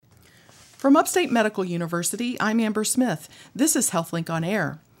From Upstate Medical University, I'm Amber Smith. This is HealthLink on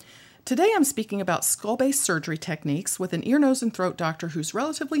Air. Today I'm speaking about skull-base surgery techniques with an ear, nose, and throat doctor who's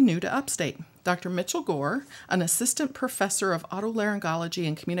relatively new to Upstate. Dr. Mitchell Gore, an assistant professor of otolaryngology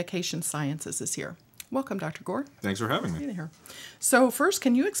and communication sciences, is here. Welcome, Dr. Gore. Thanks for having me. Here. So first,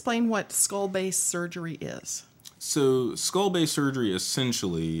 can you explain what skull-base surgery is? So skull-base surgery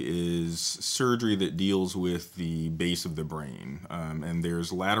essentially is surgery that deals with the base of the brain. And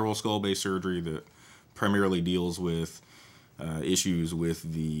there's lateral skull-base surgery that primarily deals with issues with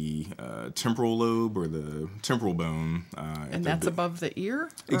the temporal lobe or the temporal bone. And that's above the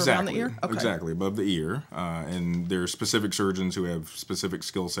ear? Or exactly. Around the ear? Okay. Exactly, above the ear. And there are specific surgeons who have specific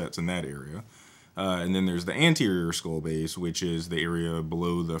skill sets in that area. And then there's the anterior skull base, which is the area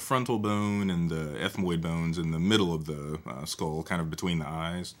below the frontal bone and the ethmoid bones in the middle of the skull, kind of between the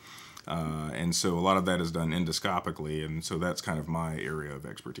eyes. And so a lot of that is done endoscopically, and so that's kind of my area of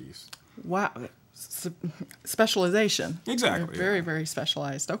expertise. Wow. Specialization. Exactly. Very, very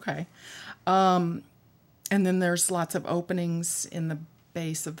specialized. Okay. And then there's lots of openings in the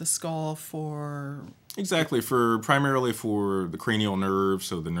base of the skull for... Exactly, primarily for the cranial nerves,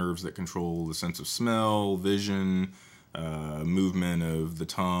 so the nerves that control the sense of smell, vision, movement of the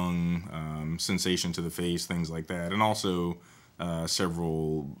tongue, sensation to the face, things like that, and also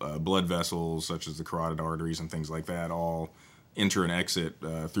several blood vessels, such as the carotid arteries and things like that, all enter and exit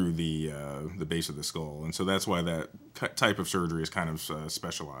through the base of the skull, and so that's why that type of surgery is kind of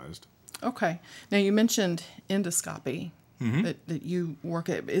specialized. Okay. Now you mentioned endoscopy. Mm-hmm. that you work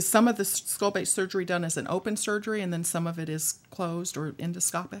at. Is some of the skull-base surgery done as an open surgery and then some of it is closed or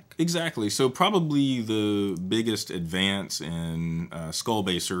endoscopic? Exactly. So probably the biggest advance in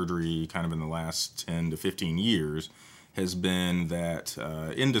skull-base surgery kind of in the last 10 to 15 years has been that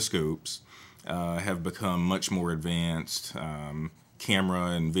endoscopes have become much more advanced. Camera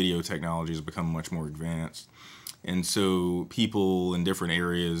and video technology has become much more advanced. And so people in different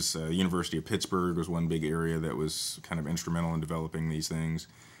areas, University of Pittsburgh was one big area that was kind of instrumental in developing these things.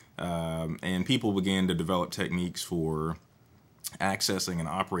 And people began to develop techniques for accessing and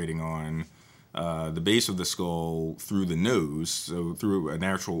operating on the base of the skull through the nose, so through a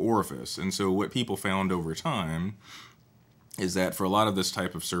natural orifice. And so what people found over time is that for a lot of this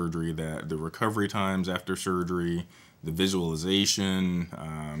type of surgery, that the recovery times after surgery, the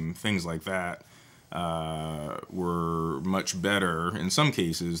visualization, things like that, were much better in some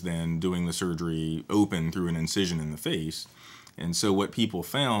cases than doing the surgery open through an incision in the face. And so what people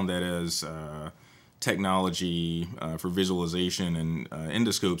found that as technology for visualization and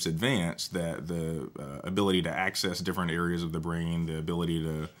endoscopes advanced, that the ability to access different areas of the brain, the ability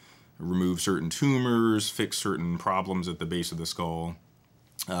to remove certain tumors, fix certain problems at the base of the skull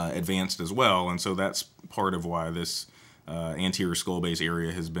advanced as well. And so that's part of why this anterior skull base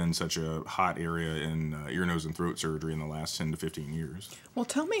area has been such a hot area in ear, nose, and throat surgery in the last 10 to 15 years. Well,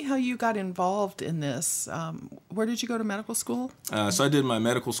 tell me how you got involved in this. Where did you go to medical school? So I did my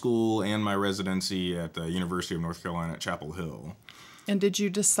medical school and my residency at the University of North Carolina at Chapel Hill. And did you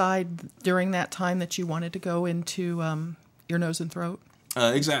decide during that time that you wanted to go into ear, nose, and throat?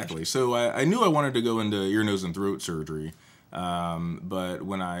 Exactly. So I knew I wanted to go into ear, nose, and throat surgery. But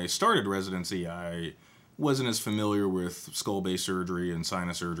when I started residency, I wasn't as familiar with skull-base surgery and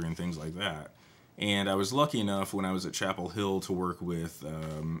sinus surgery and things like that. And I was lucky enough when I was at Chapel Hill to work with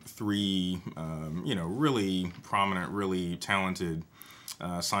three, really prominent, really talented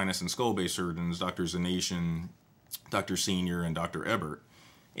sinus and skull-base surgeons, Dr. Zanation, Dr. Senior, and Dr. Ebert.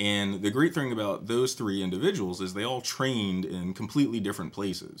 And the great thing about those three individuals is they all trained in completely different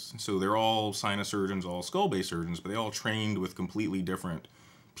places. So they're all sinus surgeons, all skull-base surgeons, but they all trained with completely different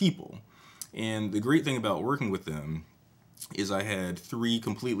people. And the great thing about working with them is I had three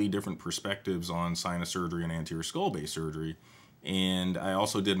completely different perspectives on sinus surgery and anterior skull-base surgery. And I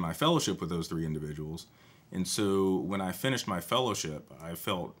also did my fellowship with those three individuals. And so when I finished my fellowship, I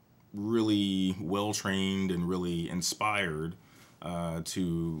felt really well-trained and really inspired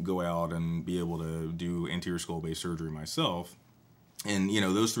to go out and be able to do anterior skull-base surgery myself. And,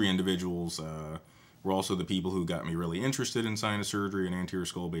 those three individuals were also the people who got me really interested in sinus surgery and anterior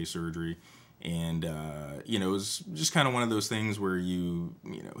skull-base surgery. And, it was just kind of one of those things where you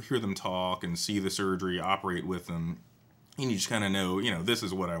hear them talk and see the surgery, operate with them, and you just kind of know, this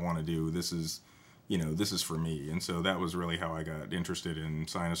is what I want to do. This is for me. And so that was really how I got interested in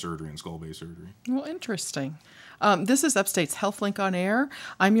sinus surgery and skull-base surgery. Well, interesting. This is Upstate's HealthLink on Air.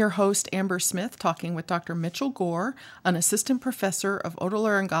 I'm your host, Amber Smith, talking with Dr. Mitchell Gore, an assistant professor of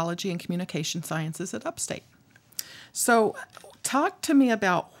otolaryngology and communication sciences at Upstate. So talk to me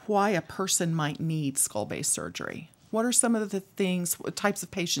about why a person might need skull-base surgery. What are some of the things, types of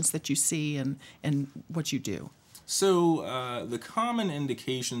patients that you see and what you do? So the common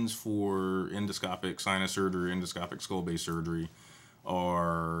indications for endoscopic sinus surgery, endoscopic skull base surgery,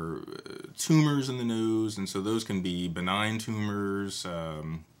 are tumors in the nose, and so those can be benign tumors,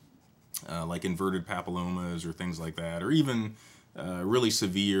 like inverted papillomas or things like that, or even really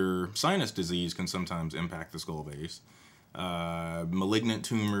severe sinus disease can sometimes impact the skull base. Malignant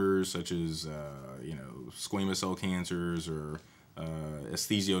tumors such as squamous cell cancers or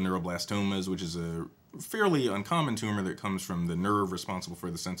esthesioneuroblastoma, which is a fairly uncommon tumor that comes from the nerve responsible for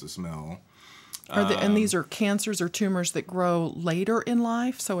the sense of smell. And these are cancers or tumors that grow later in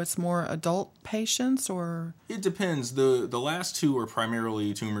life, so it's more adult patients, or? It depends. The last two are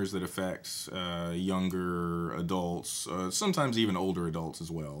primarily tumors that affect younger adults, sometimes even older adults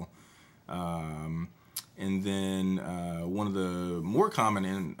as well. And then one of the more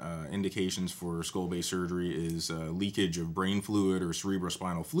common indications for skull base surgery is leakage of brain fluid or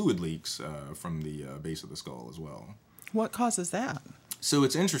cerebrospinal fluid leaks from the base of the skull as well. What causes that? So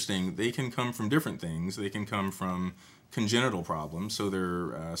it's interesting. They can come from different things. They can come from congenital problems. So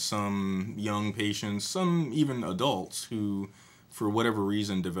there are some young patients, some even adults, who, for whatever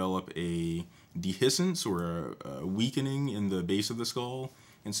reason, develop a dehiscence or a weakening in the base of the skull.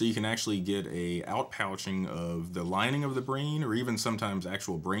 And so you can actually get a outpouching of the lining of the brain, or even sometimes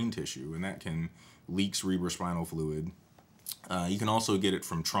actual brain tissue, and that can leak cerebrospinal fluid. You can also get it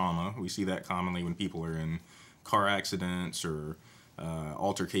from trauma. We see that commonly when people are in car accidents or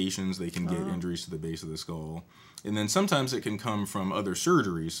altercations. They can get injuries to the base of the skull. And then sometimes it can come from other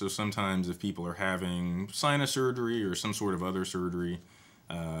surgeries. So sometimes if people are having sinus surgery or some sort of other surgery,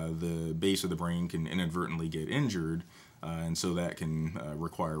 the base of the brain can inadvertently get injured, and so that can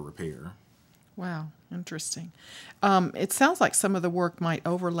require repair. Wow, interesting. It sounds like some of the work might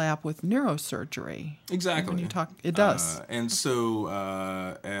overlap with neurosurgery. Exactly. When you talk, it does. And so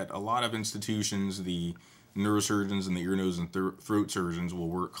at a lot of institutions, the neurosurgeons and the ear, nose, and throat surgeons will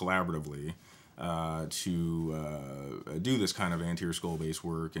work collaboratively to do this kind of anterior skull base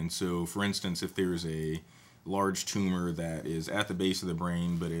work. And so, for instance, if there's a large tumor that is at the base of the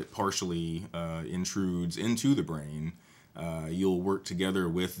brain, but it partially intrudes into the brain, you'll work together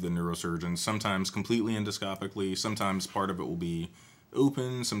with the neurosurgeons, sometimes completely endoscopically, sometimes part of it will be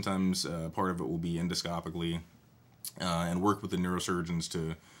open, sometimes part of it will be endoscopically, and work with the neurosurgeons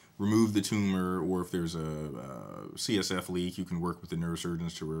to remove the tumor, or if there's a CSF leak, you can work with the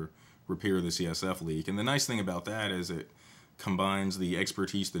neurosurgeons to repair the CSF leak. And the nice thing about that is it combines the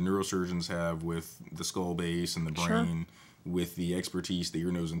expertise the neurosurgeons have with the skull base and the brain with the expertise the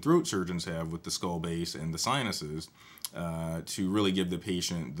ear, nose, and throat surgeons have with the skull base and the sinuses to really give the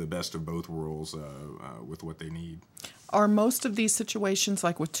patient the best of both worlds with what they need. Are most of these situations,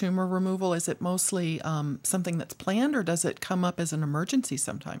 like with tumor removal, is it mostly something that's planned, or does it come up as an emergency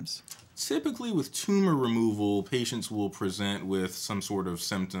sometimes? Typically with tumor removal, patients will present with some sort of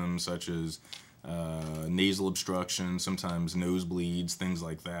symptoms such as nasal obstruction, sometimes nosebleeds, things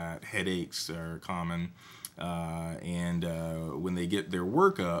like that. Headaches are common. And when they get their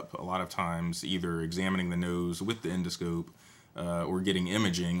workup, a lot of times either examining the nose with the endoscope or getting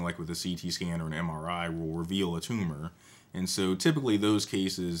imaging, like with a CT scan or an MRI, will reveal a tumor. And so typically those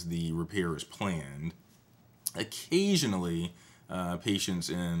cases, the repair is planned. Occasionally, patients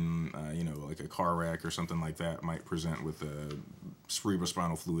in, like a car wreck or something like that might present with a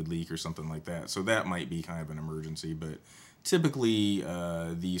cerebrospinal fluid leak or something like that. So that might be kind of an emergency, but typically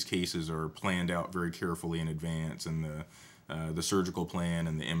these cases are planned out very carefully in advance, and the surgical plan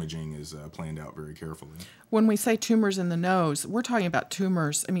and the imaging is planned out very carefully. When we say tumors in the nose, we're talking about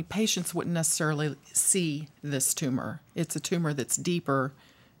tumors. I mean, patients wouldn't necessarily see this tumor. It's a tumor that's deeper,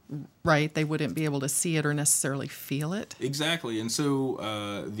 right? They wouldn't be able to see it or necessarily feel it. Exactly. And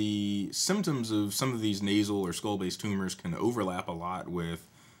so the symptoms of some of these nasal or skull-based tumors can overlap a lot with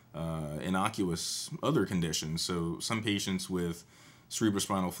innocuous other conditions. So some patients with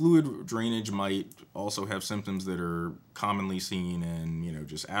cerebrospinal fluid drainage might also have symptoms that are commonly seen in,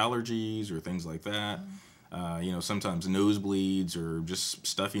 just allergies or things like that. Sometimes nosebleeds or just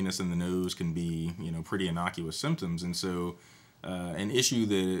stuffiness in the nose can be, pretty innocuous symptoms. And so an issue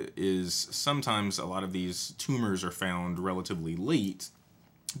that is sometimes a lot of these tumors are found relatively late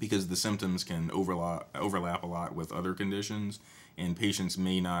because the symptoms can overlap a lot with other conditions, and patients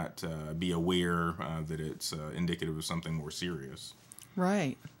may not be aware that it's indicative of something more serious.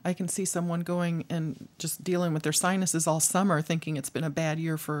 Right. I can see someone going and just dealing with their sinuses all summer thinking it's been a bad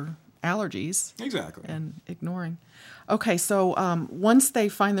year for allergies. Exactly. And ignoring. Okay, so once they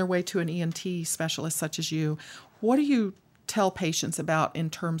find their way to an ENT specialist such as you, what do you tell patients about in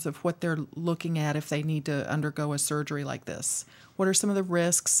terms of what they're looking at if they need to undergo a surgery like this? What are some of the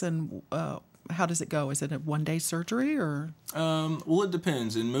risks, and how does it go? Is it a one-day surgery or? Well, it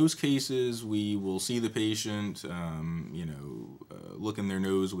depends. In most cases, we will see the patient, look in their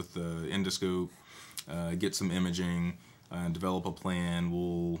nose with the endoscope, get some imaging, develop a plan.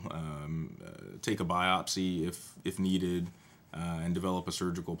 We'll take a biopsy if needed, and develop a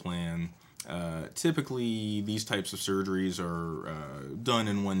surgical plan. Typically, these types of surgeries are done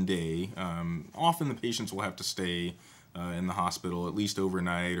in one day. Often the patients will have to stay in the hospital at least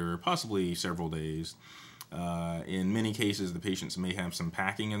overnight or possibly several days. In many cases, the patients may have some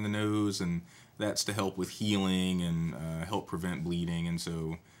packing in the nose, and that's to help with healing and help prevent bleeding. And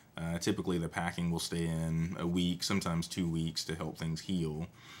so typically the packing will stay in a week, sometimes 2 weeks, to help things heal.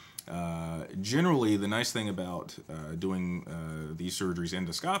 Generally, the nice thing about doing these surgeries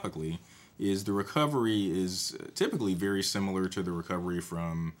endoscopically is the recovery is typically very similar to the recovery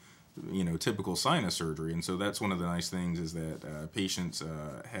from typical sinus surgery. And so that's one of the nice things, is that patients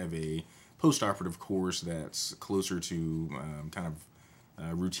have a postoperative course that's closer to kind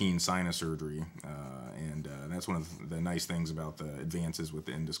of routine sinus surgery. And that's one of the nice things about the advances with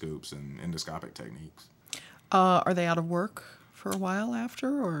the endoscopes and endoscopic techniques. Are they out of work for a while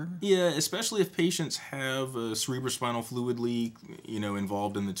after, or? Yeah, especially if patients have a cerebrospinal fluid leak,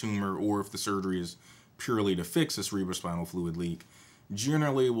 involved in the tumor, or if the surgery is purely to fix a cerebrospinal fluid leak.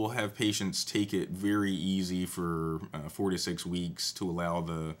 Generally, we'll have patients take it very easy for 4 to 6 weeks to allow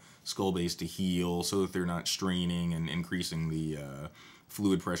the skull base to heal, so that they're not straining and increasing the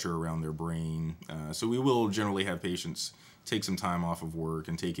fluid pressure around their brain. So we will generally have patients take some time off of work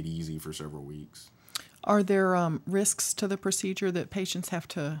and take it easy for several weeks. Are there risks to the procedure that patients have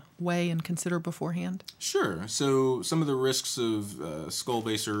to weigh and consider beforehand? Sure. So some of the risks of skull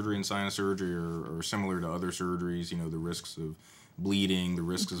base surgery and sinus surgery are similar to other surgeries. The risks of bleeding, the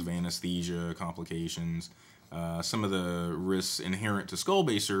risks of anesthesia, complications. Some of the risks inherent to skull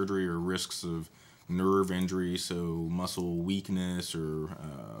base surgery are risks of nerve injury, so muscle weakness or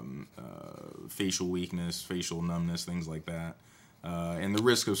facial weakness, facial numbness, things like that. And the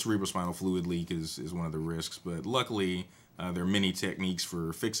risk of cerebrospinal fluid leak is one of the risks, but luckily there are many techniques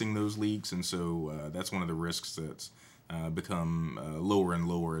for fixing those leaks, and so that's one of the risks that's become lower and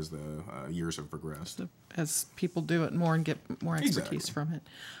lower as the years have progressed. As people do it more and get more expertise from it.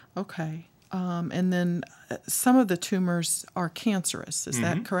 Okay. And then some of the tumors are cancerous, is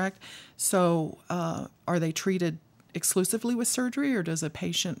that correct? So are they treated exclusively with surgery, or does a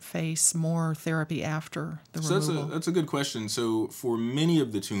patient face more therapy after the removal? That's a good question. So for many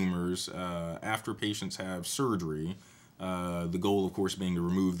of the tumors, after patients have surgery, the goal, of course, being to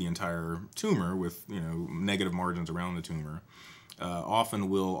remove the entire tumor with negative margins around the tumor, often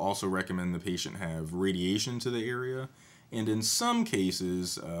we'll also recommend the patient have radiation to the area, and in some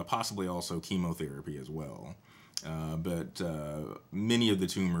cases, possibly also chemotherapy as well. But many of the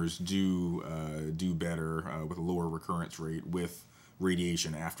tumors do better with a lower recurrence rate with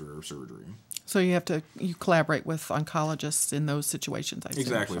radiation after surgery. So you collaborate with oncologists in those situations, I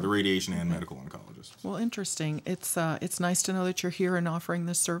Exactly, the radiation and medical oncologists. Well, interesting. It's nice to know that you're here and offering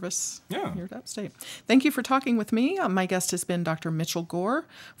this service here at Upstate. Thank you for talking with me. My guest has been Dr. Mitchell Gore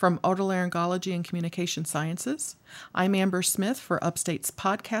from Otolaryngology and Communication Sciences. I'm Amber Smith for Upstate's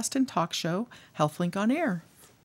podcast and talk show, HealthLink on Air.